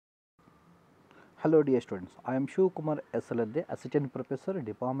Hello dear students, I am Shiv Kumar SLD, Assistant Professor,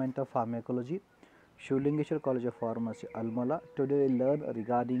 Department of Pharmacology, Shivlingeshwar College of Pharmacy, Almala. Today we learn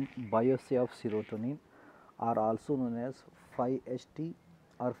regarding bioassay of serotonin, are also known as 5-HT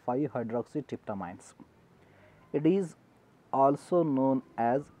or 5-hydroxytryptamines. It is also known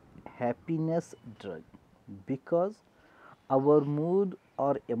as happiness drug because our mood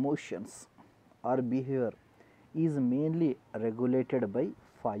or emotions or behavior is mainly regulated by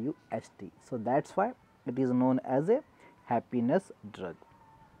 5-HT. So that's why it is known as a happiness drug.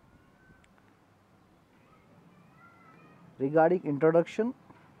 Regarding introduction,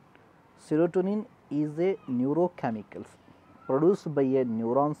 serotonin is a neurochemical produced by a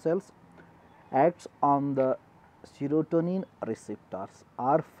neuron cells, acts on the serotonin receptors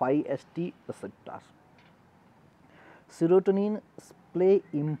or 5-HT receptors. Serotonin play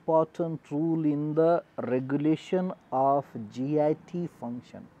important role in the regulation of GIT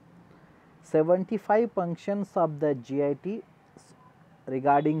function. 75 functions of the GIT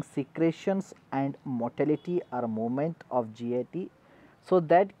regarding secretions and motility or movement of GIT, so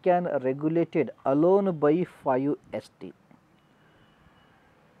that can regulated alone by 5-HT.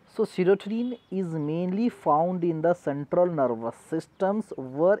 So serotonin is mainly found in the central nervous systems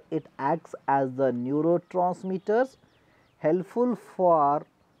where it acts as the neurotransmitters helpful for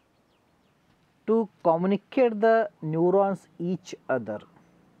to communicate the neurons each other,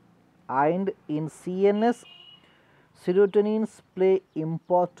 and in CNS serotonin play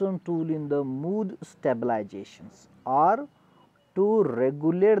important role in the mood stabilizations or to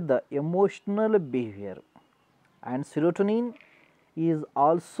regulate the emotional behavior, and serotonin is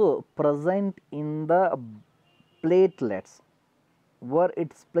also present in the platelets where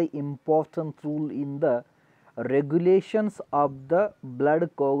it play important role in the regulations of the blood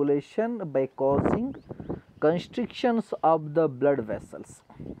coagulation by causing constrictions of the blood vessels.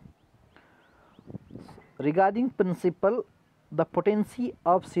 Regarding principle, the potency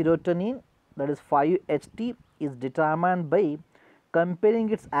of serotonin, that is 5-HT, is determined by comparing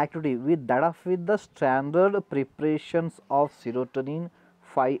its activity with that of the standard preparations of serotonin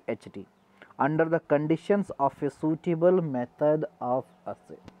 5-HT under the conditions of a suitable method of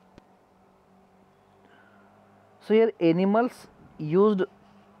assay. So here animals used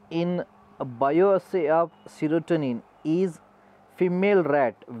in a bioassay of serotonin is female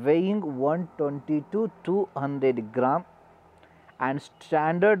rat weighing 120 to 200 gram, and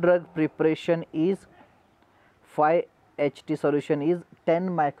standard drug preparation is 5-HT solution is 10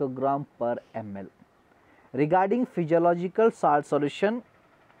 microgram per ml. Regarding physiological salt solution,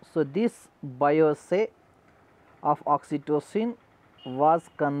 so this bioassay of oxytocin was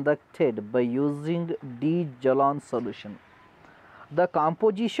conducted by using D-Jalon solution. The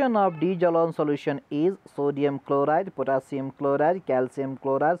composition of D-Jalon solution is sodium chloride, potassium chloride, calcium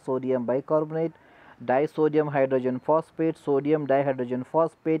chloride, sodium bicarbonate, disodium hydrogen phosphate, sodium dihydrogen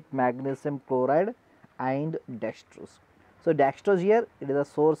phosphate, magnesium chloride and dextrose. So dextrose here, it is a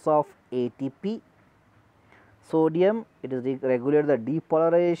source of ATP. Sodium, it is regulate the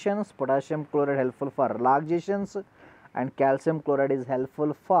depolarizations. Potassium chloride helpful for relaxations, and calcium chloride is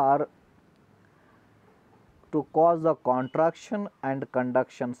helpful for to cause the contraction and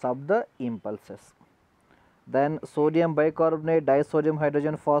conductions of the impulses. Then sodium bicarbonate, disodium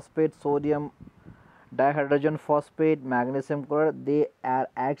hydrogen phosphate, sodium dihydrogen phosphate, magnesium chloride, they are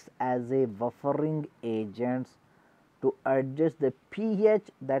acts as a buffering agents to adjust the pH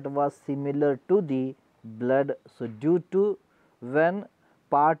that was similar to the blood. So due to when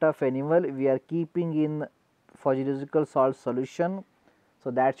part of animal we are keeping in physiological salt solution,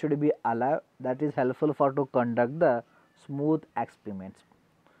 so that should be alive, that is helpful for to conduct the smooth experiments.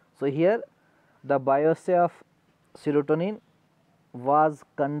 So here the bioassay of serotonin was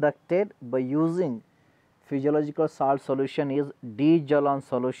conducted by using physiological salt solution is D-Jalon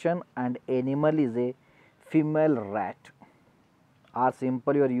solution, and animal is a female rat, or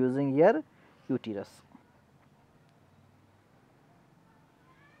simple you are using here uterus.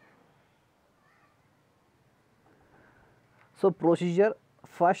 So procedure,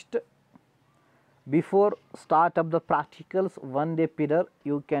 first before start of the practicals 1 day period,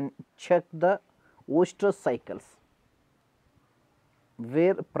 you can check the oyster cycles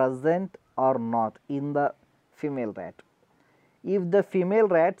were present or not in the female rat. If the female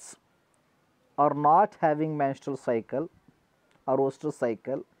rats are not having menstrual cycle or oyster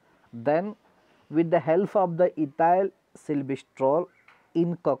cycle, then with the help of the ethyl silbustrol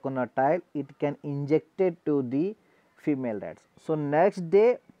in coconut oil, it can injected to the female rats. So next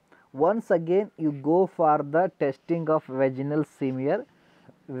day once again you go for the testing of vaginal smear,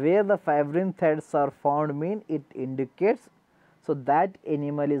 where the fibrin threads are found mean it indicates. So that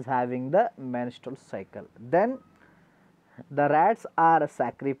animal is having the menstrual cycle. Then the rats are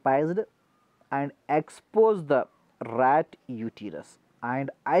sacrificed and expose the rat uterus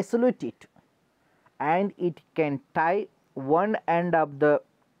and isolate it, and it can tie one end of the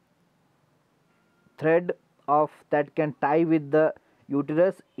thread of that can tie with the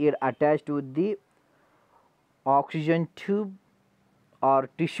uterus is attached to the oxygen tube or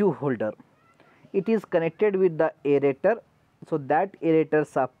tissue holder. It is connected with the aerator, so that aerator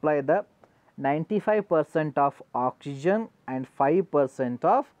supply the 95% of oxygen and 5%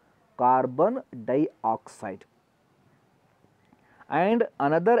 of carbon dioxide, and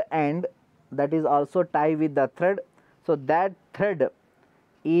another end that is also tied with the thread, so that thread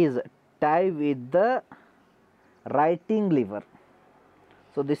is tied with the writing lever.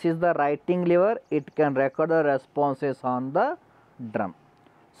 So this is the writing lever, it can record the responses on the drum.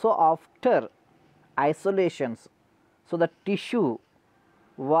 So after isolations, so the tissue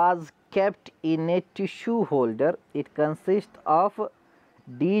was kept in a tissue holder. It consists of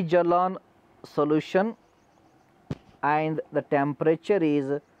D-Jalon solution and the temperature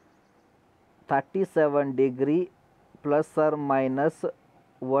is 37 degree plus or minus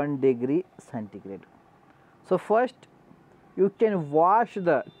 1 degree centigrade. So first you can wash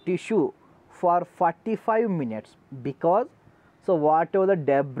the tissue for 45 minutes, because so whatever the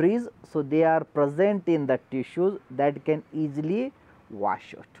debris, so they are present in the tissues, that can easily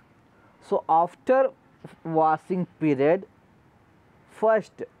wash out. So after washing period,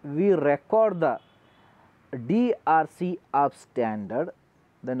 first we record the DRC of standard,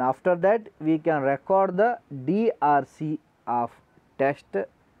 then after that we can record the DRC of test,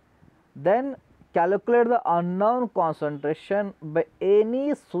 then calculate the unknown concentration by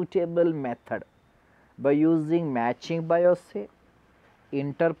any suitable method, by using matching bioassay,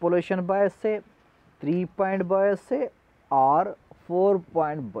 interpolation bioassay, 3-point bioassay or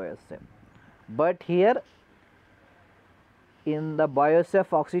 4-point bioassay. But here in the bioassay of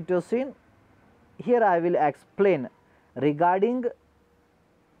oxytocin, here I will explain regarding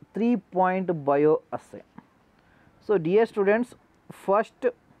 3-point bioassay. So dear students, first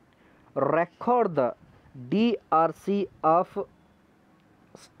record the DRC of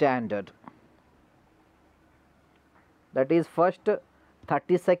standard, that is first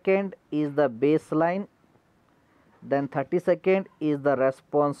 30 second is the baseline, then 30 second is the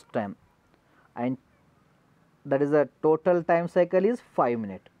response time, and that is the total time cycle is 5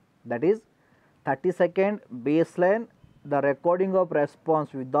 minutes. That is 30 second baseline, the recording of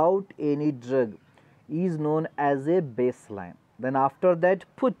response without any drug is known as a baseline. Then after that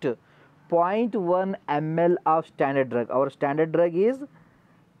put 0.1 ml of standard drug. Our standard drug is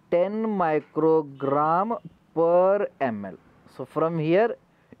 10 microgram per ml. So from here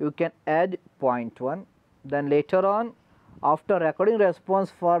you can add 0.1. Then later on, after recording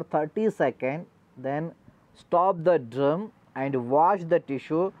response for 30 seconds, then stop the drum and wash the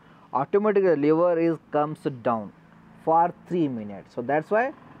tissue. Automatically the lever is comes down for 3 minutes. So that's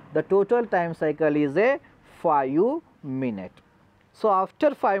why the total time cycle is a 5 minutes. So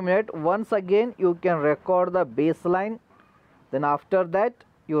after 5 minutes, once again you can record the baseline, then after that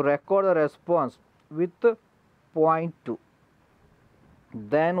you record the response with 0.2,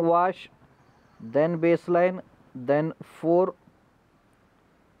 then wash, then baseline, then 4,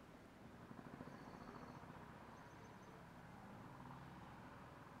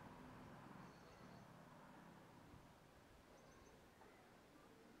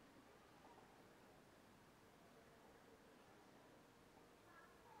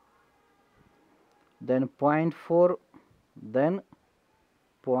 then 0.4, then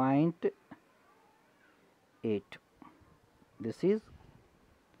 0.8. This is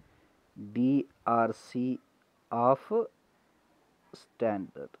DRC of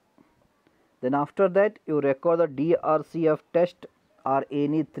standard. Then after that you record the DRC of test or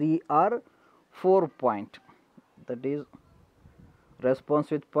any 3 or 4 point, that is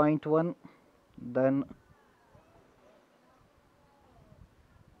response with 0.1, then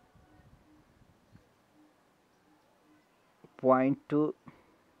 0.2,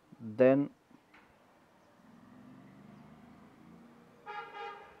 then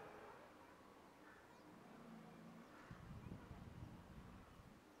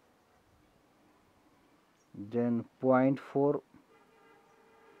 0.4,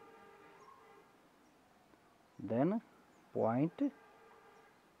 then 0.8,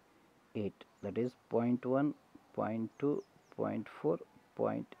 that is 0.1, 0.2, 0.4,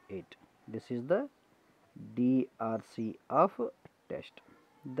 0.8. This is the DRC of test.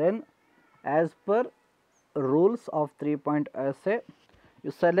 Then as per rules of 3-point assay,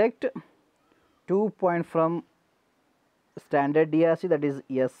 you select 2 point from standard DRC, that is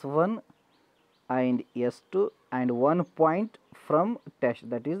S1 and S2, and 1 point from test,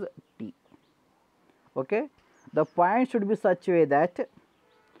 that is T. Okay, the point should be such a way that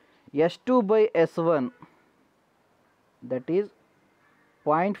S2 by S1, that is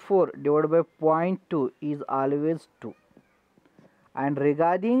 0.4 divided by 0.2 is always 2, and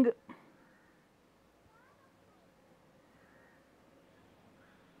regarding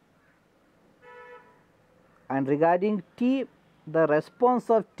T, the response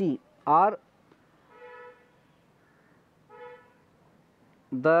of T, or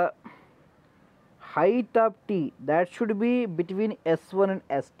the height of T, that should be between S1 and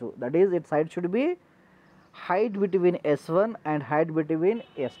S2, that is its height should be height between S1 and height between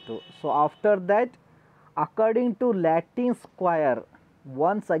S2. So after that, according to Latin square,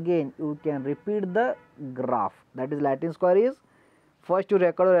 once again you can repeat the graph. That is, Latin square is, first you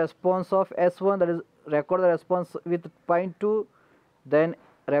record the response of S1, that is record the response with 0.2, then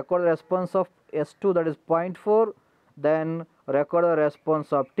record the response of S2, that is 0.4, then record the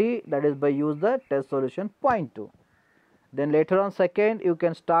response of T, that is by use the test solution 0.2. Then later on second, you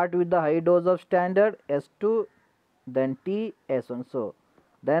can start with the high dose of standard S2, then T, S1. So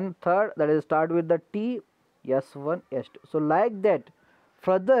then third, that is start with the T, S1, S2. So like that,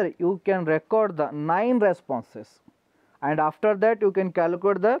 further you can record the 9 responses, and after that you can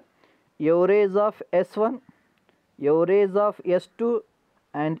calculate the average of S1, average of S2,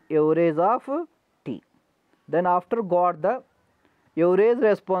 and average of T. Then after got the average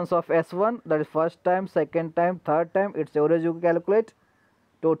response of S1, that is first time, second time, third time, its average you calculate,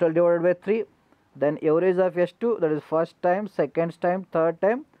 total divided by 3. Then average of S2, that is first time, second time, third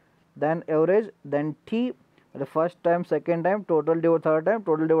time, then average, then T, the first time, second time, total divided, third time,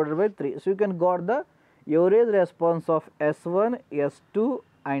 total divided by 3. So you can got the average response of S1, S2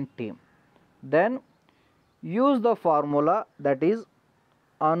 and T. Then use the formula, that is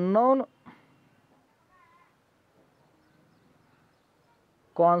unknown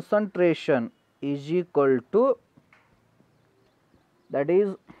concentration is equal to, that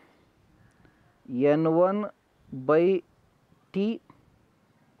is N1 by T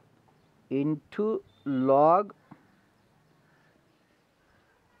into log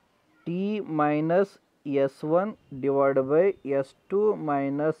T minus S1 divided by S2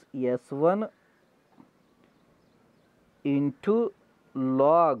 minus S1 into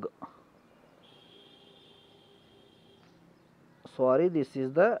log, sorry, this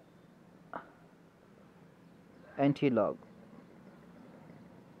is the anti-log.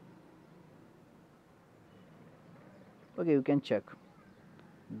 Okay, you can check.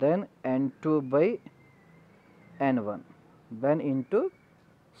 Then N2 by N1, then into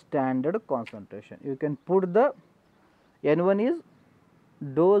standard concentration. You can put the N1 is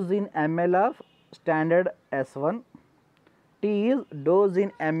dose in ml of standard S1, T is dose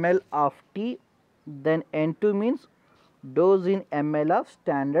in ml of T, then N2 means dose in ml of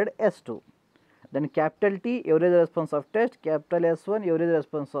standard S2. Then capital T, average response of test, capital S1, average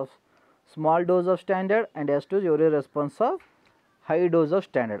response of small dose of standard, and S2 is average response of high dose of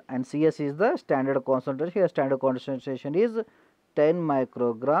standard, and CS is the standard concentration. Here standard concentration is 10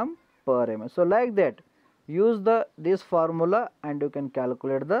 microgram per ml. So like that, use this formula and you can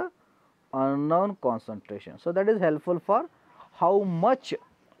calculate the unknown concentration. So that is helpful for how much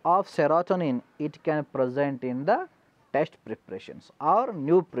of serotonin it can present in the test preparations or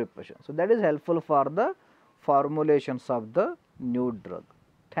new preparations. So that is helpful for the formulations of the new drug.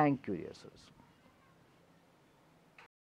 Thank you, dear students.